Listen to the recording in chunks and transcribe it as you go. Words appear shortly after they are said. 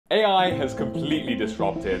AI has completely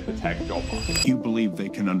disrupted the tech job market. You believe they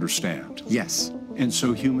can understand? Yes. And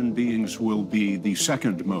so human beings will be the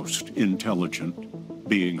second most intelligent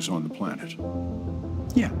beings on the planet?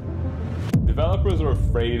 Yeah. Developers are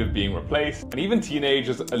afraid of being replaced, and even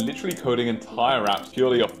teenagers are literally coding entire apps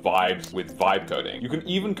purely off vibes with vibe coding. You can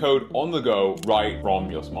even code on the go right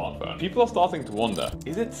from your smartphone. People are starting to wonder,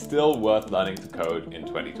 is it still worth learning to code in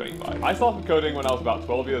 2025? I started coding when I was about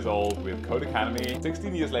 12 years old with Codecademy.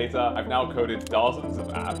 16 years later, I've now coded dozens of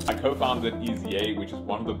apps. I co-founded EZ8, which is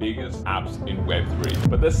one of the biggest apps in Web3.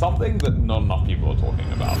 But there's something that not enough people are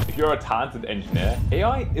talking about. If you're a talented engineer,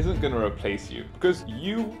 AI isn't going to replace you because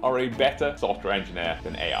you are a better software engineer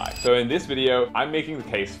than AI. So in this video, I'm making the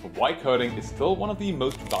case for why coding is still one of the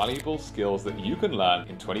most valuable skills that you can learn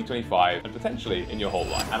in 2025 and potentially in your whole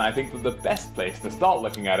life. And I think that the best place to start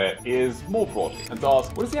looking at it is more broadly and to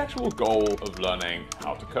ask, what is the actual goal of learning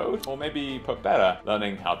how to code? Or maybe put better,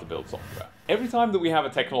 learning how to build software. Every time that we have a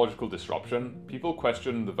technological disruption, people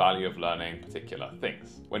question the value of learning particular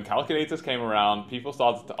things. When calculators came around, people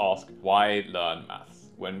started to ask, why learn maths?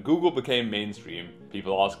 When Google became mainstream,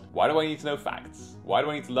 people asked, why do I need to know facts? Why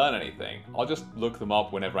do I need to learn anything? I'll just look them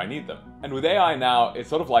up whenever I need them. And with AI now, it's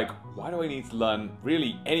sort of like, why do I need to learn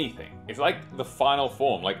really anything? It's like the final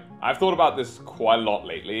form. Like, I've thought about this quite a lot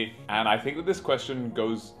lately, and I think that this question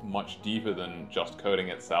goes much deeper than just coding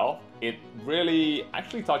itself. It really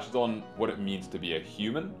actually touches on what it means to be a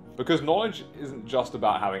human. Because knowledge isn't just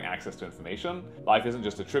about having access to information. Life isn't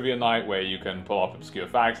just a trivia night where you can pull up obscure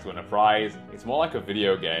facts to win a prize. It's more like a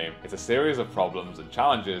video game. It's a series of problems and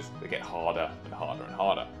challenges that get harder and harder and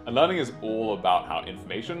harder. And learning is all about how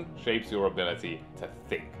information shapes your ability to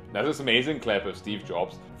think. There's this amazing clip of Steve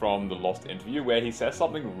Jobs from the Lost interview where he says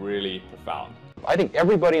something really profound. I think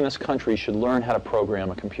everybody in this country should learn how to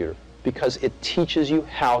program a computer, because it teaches you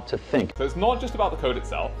how to think. So it's not just about the code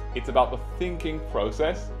itself, it's about the thinking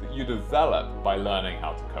process that you develop by learning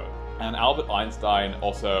how to code. And Albert Einstein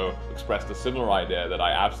also expressed a similar idea that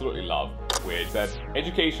I absolutely love, which said,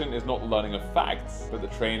 education is not the learning of facts, but the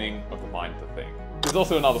training of the mind to think. There's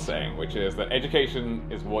also another saying, which is that education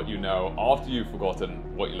is what you know after you've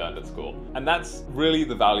forgotten what you learned at school. And that's really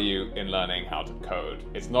the value in learning how to code.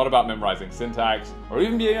 It's not about memorizing syntax or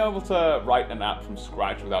even being able to write an app from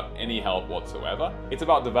scratch without any help whatsoever. It's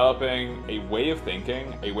about developing a way of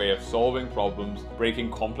thinking, a way of solving problems,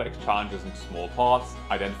 breaking complex challenges into small parts,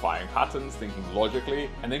 identifying patterns, thinking logically,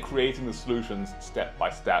 and then creating the solutions step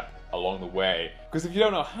by step along the way. Because if you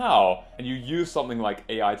don't know how, and you use something like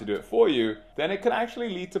AI to do it for you, then it can actually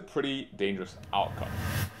lead to pretty dangerous outcomes.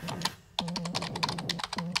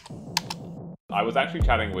 I was actually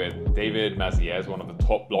chatting with David Maziez, one of the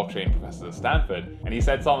top blockchain professors at Stanford, and he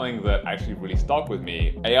said something that actually really stuck with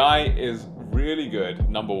me. AI is really good,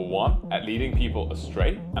 number one, at leading people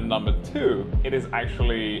astray, and number two, it is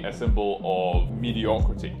actually a symbol of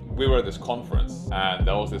mediocrity. We were at this conference, and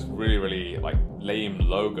there was this really like lame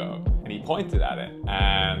logo, and he pointed at it,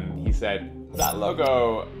 and he said, that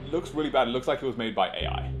logo looks really bad, it looks like it was made by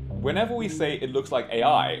AI. Whenever we say it looks like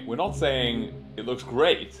AI, we're not saying it looks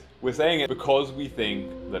great. We're saying it because we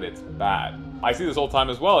think that it's bad. I see this all the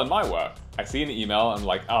time as well in my work. I see an email and I'm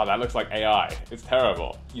like, oh, that looks like AI. It's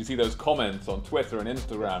terrible. You see those comments on Twitter and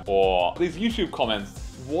Instagram or these YouTube comments.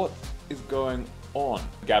 What is going on?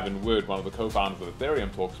 Gavin Wood, one of the co-founders of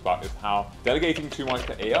Ethereum, talks about is how delegating too much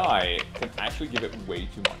to AI can actually give it way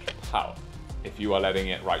too much power. If you are letting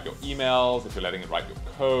it write your emails, if you're letting it write your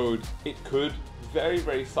code, it could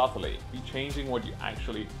very subtly be changing what you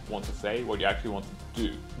actually want to say, what you actually want to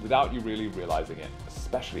do, without you really realizing it,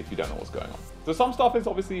 especially if you don't know what's going on. So some stuff is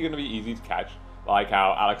obviously going to be easy to catch, like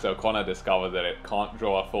how Alex O'Connor discovered that it can't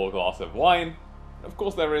draw a full glass of wine. Of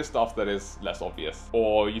course, there is stuff that is less obvious.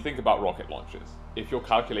 Or you think about rocket launches. If your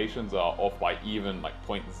calculations are off by even like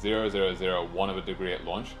 0.0001 of a degree at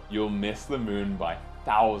launch, you'll miss the moon by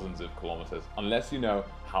thousands of kilometers unless you know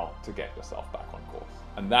how to get yourself back on course.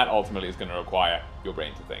 And that ultimately is going to require your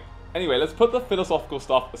brain to think. Anyway, let's put the philosophical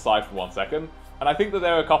stuff aside for 1 second. And I think that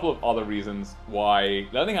there are a couple of other reasons why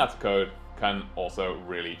learning how to code can also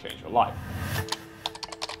really change your life.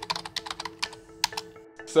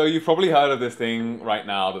 So you've probably heard of this thing right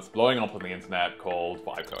now that's blowing up on the internet called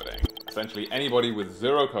vibe coding. Essentially, anybody with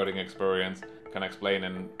zero coding experience can explain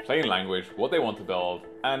in plain language what they want to build,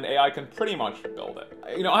 and AI can pretty much build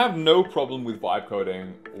it. You know, I have no problem with vibe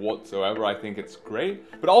coding whatsoever. I think it's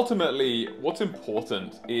great. But ultimately, what's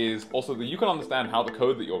important is also that you can understand how the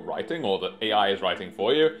code that you're writing or that AI is writing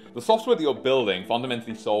for you, the software that you're building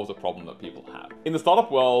fundamentally solves a problem that people have. In the startup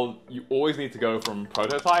world, you always need to go from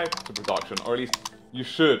prototype to production, or at least you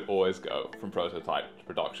should always go from prototype to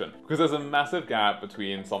production, because there's a massive gap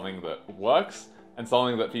between something that works and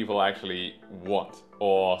something that people actually want,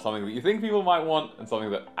 or something that you think people might want and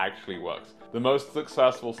something that actually works. The most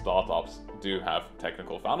successful startups do have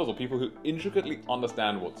technical founders, or people who intricately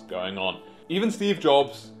understand what's going on. Even Steve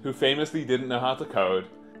Jobs, who famously didn't know how to code,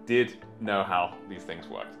 did know how these things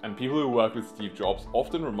worked. And people who worked with Steve Jobs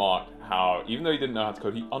often remarked how, even though he didn't know how to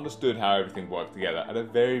code, he understood how everything worked together at a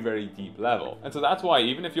very, very deep level. And so that's why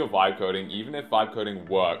even if you're vibe coding, even if vibe coding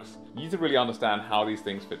works, you need to really understand how these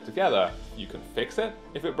things fit together. You can fix it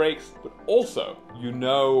if it breaks, but also you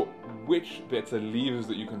know which bits are levers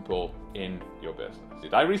that you can pull in your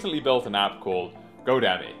business. I recently built an app called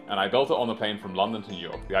GoDaddy, and I built it on the plane from London to New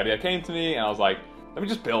York. The idea came to me and I was like, let me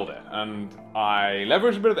just build it. And I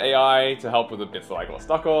leveraged a bit of AI to help with the bits that I got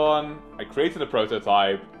stuck on. I created a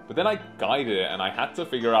prototype, but then I guided it and I had to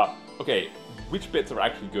figure out, okay, which bits are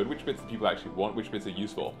actually good, which bits do people actually want, which bits are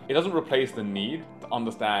useful. It doesn't replace the need to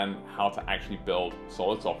understand how to actually build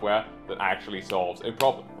solid software that actually solves a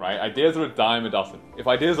problem, right? Ideas are a dime a dozen. If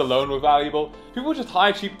ideas alone were valuable, people would just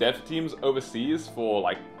hire cheap dev teams overseas for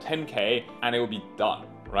like 10K and it would be done.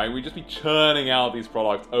 Right? We'd just be churning out these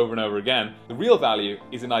products over and over again. The real value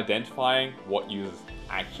is in identifying what users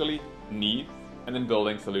actually need and then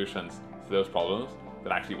building solutions to those problems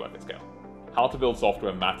that actually work at scale. How to build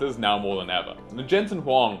software matters now more than ever. And Jensen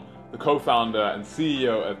Huang, the co-founder and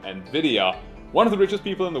CEO of NVIDIA, one of the richest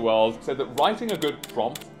people in the world, said that writing a good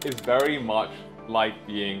prompt is very much like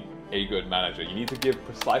being a good manager. You need to give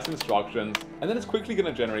precise instructions, and then it's quickly going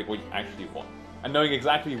to generate what you actually want. And knowing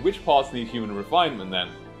exactly which parts need human refinement then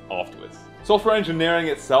afterwards. Software engineering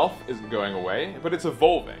itself isn't going away, but it's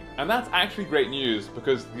evolving. And that's actually great news,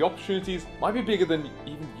 because the opportunities might be bigger than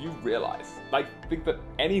even you realize. I think that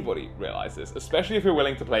anybody realizes, especially if you're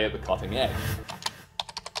willing to play at the cutting edge.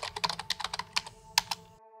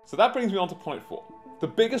 So that brings me on to point 4. The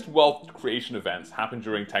biggest wealth creation events happen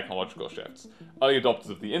during technological shifts. Early adopters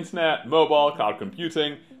of the internet, mobile, cloud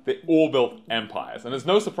computing, they all built empires. And it's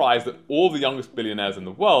no surprise that all the youngest billionaires in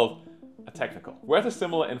the world are technical. We're at a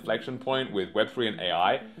similar inflection point with Web3 and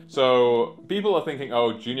AI. So people are thinking,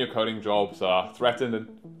 oh, junior coding jobs are threatened. And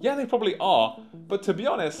yeah, they probably are. But to be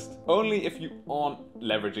honest, only if you aren't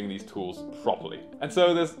leveraging these tools properly. And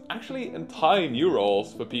so there's actually entirely new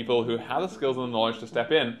roles for people who have the skills and the knowledge to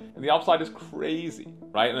step in. And the upside is crazy,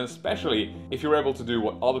 right? And especially if you're able to do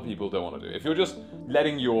what other people don't want to do. If you're just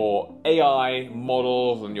letting your AI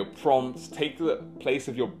models and your prompts take the place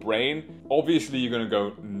of your brain, obviously you're going to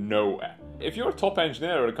go nowhere. If you're a top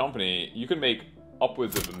engineer at a company, you can make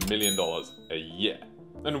upwards of $1 million a year.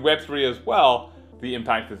 And Web3 as well, the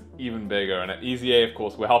impact is even bigger. And at EZA, of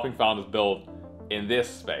course, we're helping founders build in this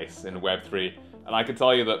space, in Web3. And I can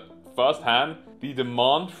tell you that firsthand, the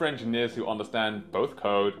demand for engineers who understand both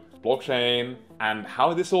code, blockchain, and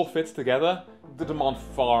how this all fits together, the demand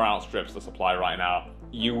far outstrips the supply right now.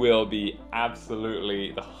 You will be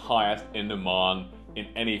absolutely the highest in demand in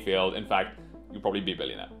any field. In fact, you'll probably be a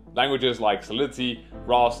billionaire. Languages like Solidity,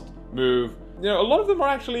 Rust, Move, a lot of them are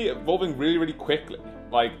actually evolving really, really quickly.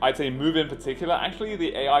 Like, I'd say Move in particular, actually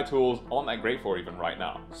the AI tools aren't that great for even right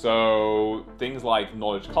now. So things like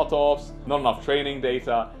knowledge cutoffs, not enough training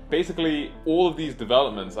data, basically all of these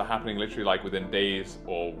developments are happening literally like within days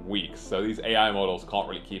or weeks. So these AI models can't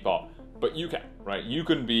really keep up, but you can, right? You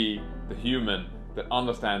can be the human that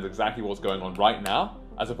understands exactly what's going on right now,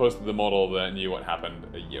 as opposed to the model that knew what happened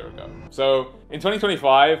a year ago. So in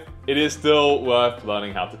 2025, it is still worth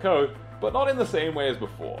learning how to code, but not in the same way as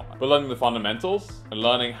before. But learning the fundamentals and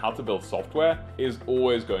learning how to build software is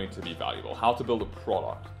always going to be valuable. How to build a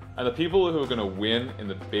product. And the people who are going to win in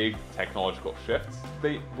the big technological shifts,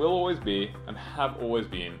 they will always be and have always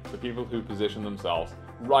been the people who position themselves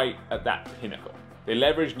right at that pinnacle. They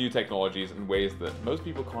leverage new technologies in ways that most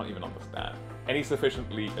people can't even understand. Any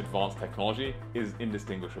sufficiently advanced technology is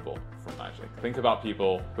indistinguishable from magic. Think about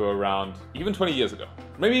people who are around even 20 years ago,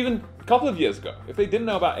 maybe even a couple of years ago. If they didn't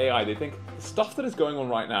know about AI, they think the stuff that is going on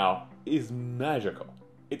right now is magical.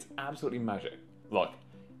 It's absolutely magic. Look,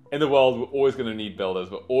 in the world, we're always going to need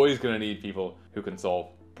builders. We're always going to need people who can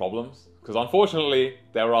solve problems. Because unfortunately,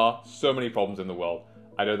 there are so many problems in the world.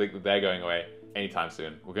 I don't think that they're going away anytime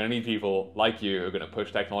soon. We're going to need people like you who are going to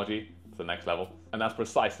push technology to the next level. And that's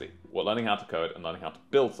precisely what learning how to code and learning how to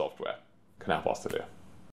build software can help us to do.